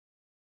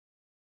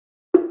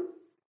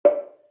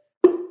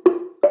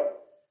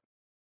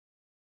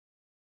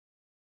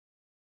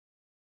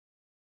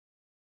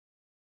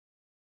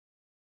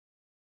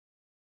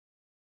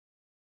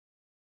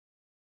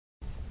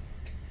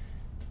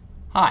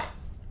Hi,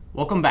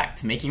 welcome back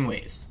to Making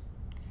Waves.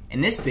 In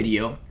this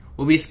video,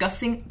 we'll be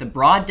discussing the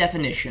broad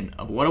definition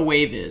of what a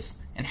wave is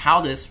and how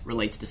this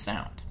relates to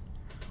sound.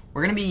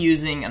 We're going to be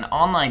using an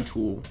online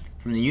tool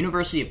from the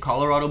University of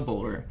Colorado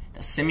Boulder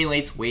that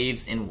simulates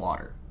waves in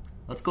water.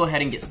 Let's go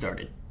ahead and get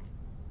started.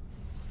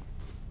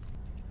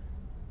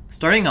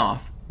 Starting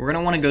off, we're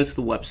going to want to go to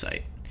the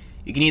website.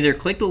 You can either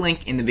click the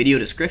link in the video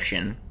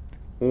description,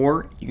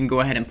 or you can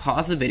go ahead and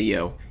pause the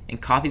video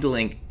and copy the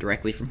link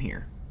directly from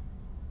here.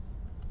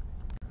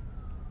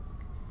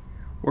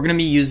 We're going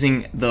to be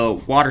using the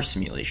water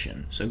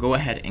simulation, so go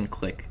ahead and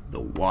click the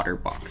water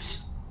box.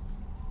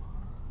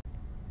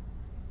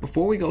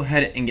 Before we go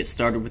ahead and get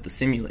started with the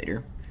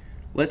simulator,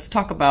 let's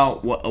talk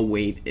about what a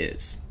wave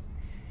is.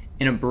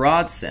 In a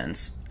broad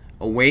sense,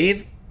 a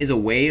wave is a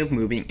way of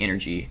moving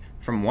energy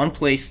from one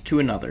place to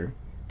another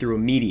through a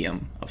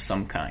medium of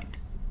some kind.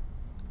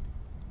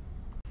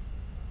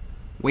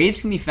 Waves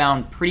can be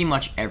found pretty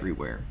much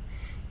everywhere.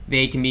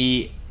 They can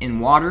be in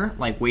water,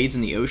 like waves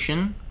in the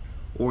ocean,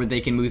 or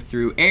they can move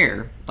through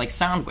air, like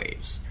sound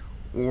waves,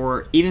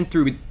 or even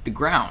through the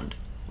ground,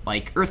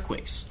 like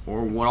earthquakes,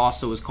 or what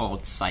also is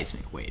called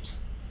seismic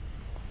waves.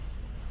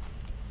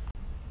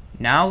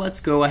 Now let's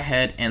go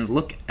ahead and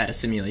look at a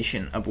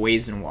simulation of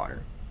waves in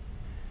water.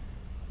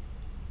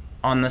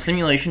 On the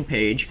simulation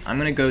page, I'm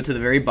going to go to the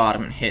very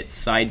bottom and hit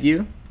side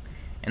view,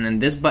 and then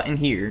this button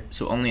here,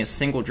 so only a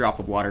single drop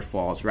of water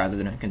falls rather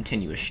than a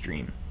continuous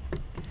stream.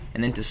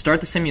 And then to start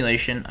the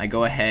simulation, I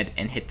go ahead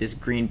and hit this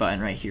green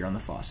button right here on the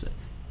faucet.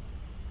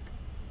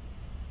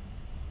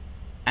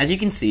 As you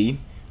can see,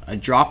 a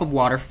drop of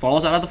water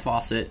falls out of the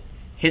faucet,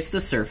 hits the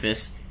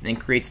surface, and then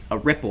creates a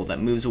ripple that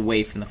moves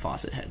away from the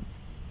faucet head.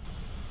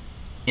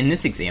 In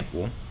this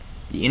example,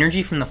 the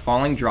energy from the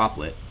falling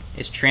droplet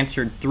is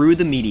transferred through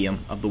the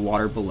medium of the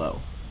water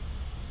below.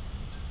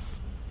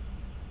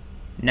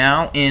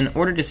 Now, in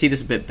order to see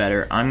this a bit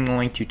better, I'm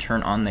going to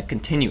turn on the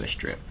continuous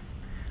strip.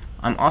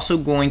 I'm also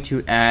going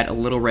to add a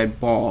little red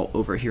ball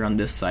over here on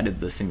this side of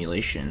the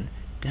simulation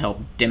to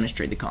help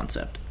demonstrate the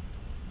concept.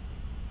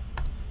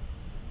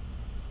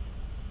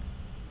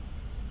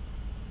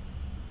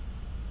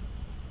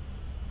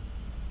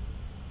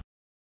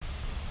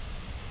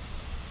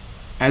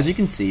 As you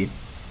can see,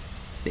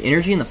 the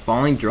energy in the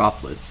falling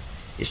droplets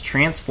is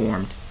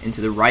transformed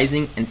into the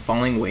rising and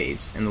falling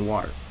waves in the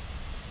water.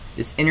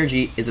 This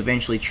energy is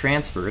eventually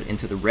transferred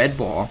into the red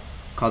ball,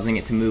 causing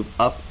it to move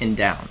up and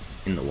down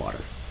in the water.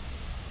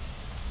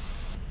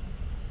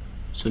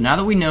 So now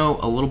that we know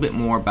a little bit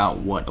more about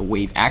what a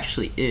wave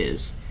actually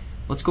is,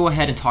 let's go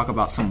ahead and talk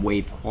about some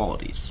wave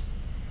qualities.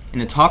 In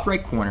the top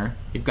right corner,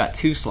 we've got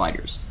two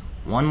sliders,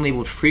 one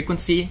labeled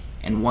frequency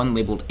and one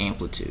labeled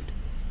amplitude.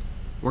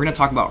 We're going to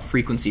talk about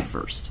frequency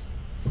first.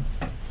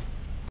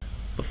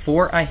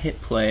 Before I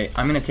hit play,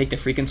 I'm going to take the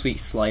frequency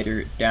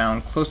slider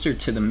down closer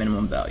to the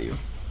minimum value.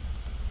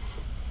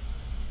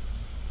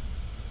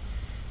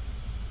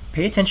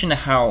 Pay attention to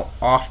how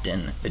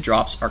often the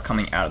drops are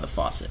coming out of the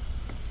faucet.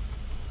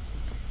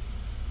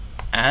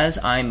 As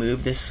I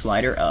move this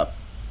slider up,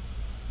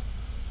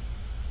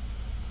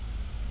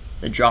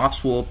 the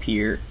drops will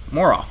appear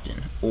more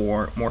often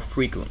or more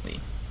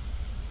frequently.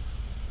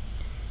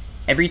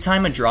 Every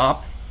time a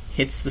drop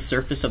hits the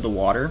surface of the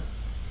water,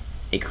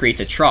 it creates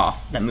a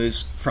trough that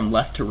moves from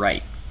left to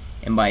right,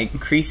 and by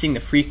increasing the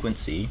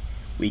frequency,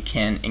 we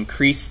can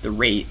increase the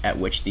rate at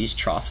which these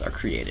troughs are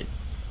created.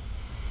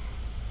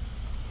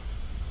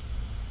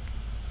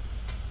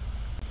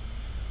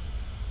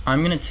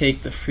 I'm going to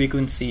take the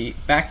frequency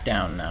back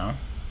down now,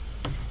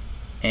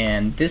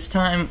 and this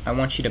time I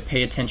want you to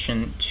pay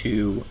attention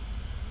to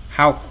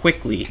how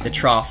quickly the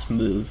troughs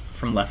move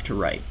from left to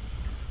right.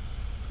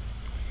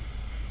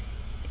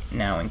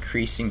 Now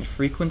increasing the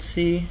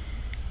frequency.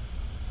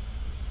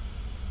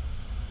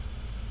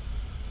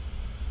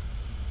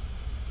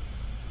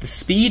 The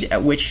speed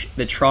at which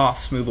the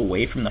troughs move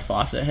away from the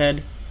faucet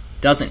head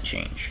doesn't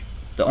change.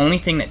 The only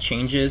thing that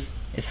changes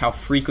is how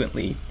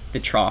frequently the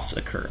troughs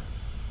occur.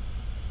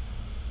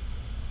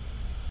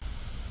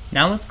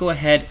 Now let's go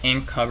ahead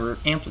and cover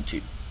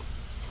amplitude.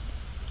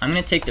 I'm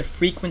going to take the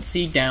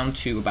frequency down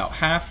to about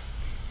half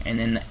and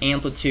then the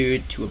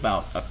amplitude to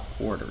about a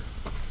quarter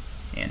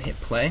and hit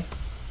play.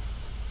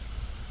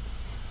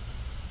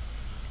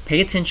 Pay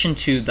attention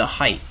to the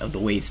height of the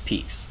wave's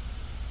peaks.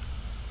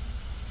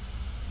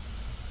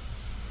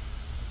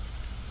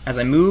 As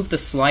I move the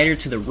slider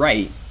to the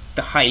right,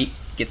 the height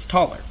gets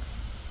taller.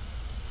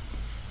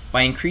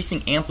 By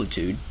increasing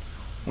amplitude,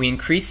 we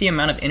increase the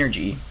amount of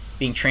energy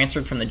being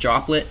transferred from the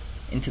droplet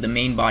into the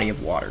main body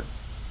of water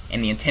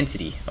and the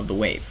intensity of the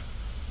wave.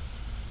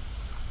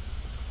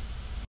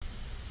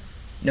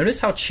 Notice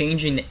how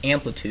changing the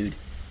amplitude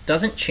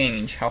doesn't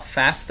change how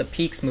fast the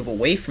peaks move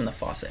away from the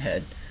faucet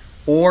head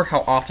or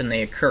how often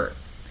they occur.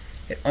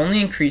 It only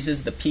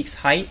increases the peak's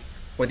height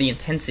or the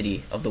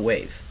intensity of the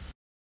wave.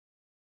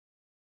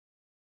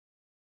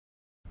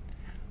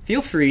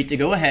 Feel free to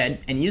go ahead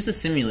and use the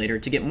simulator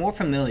to get more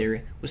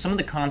familiar with some of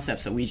the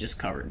concepts that we just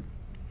covered.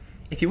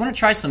 If you want to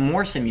try some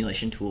more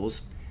simulation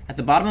tools, at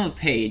the bottom of the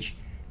page,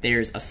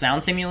 There's a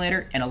sound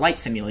simulator and a light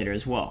simulator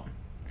as well.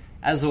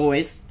 As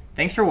always,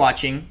 thanks for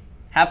watching,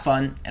 have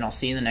fun, and I'll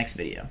see you in the next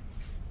video.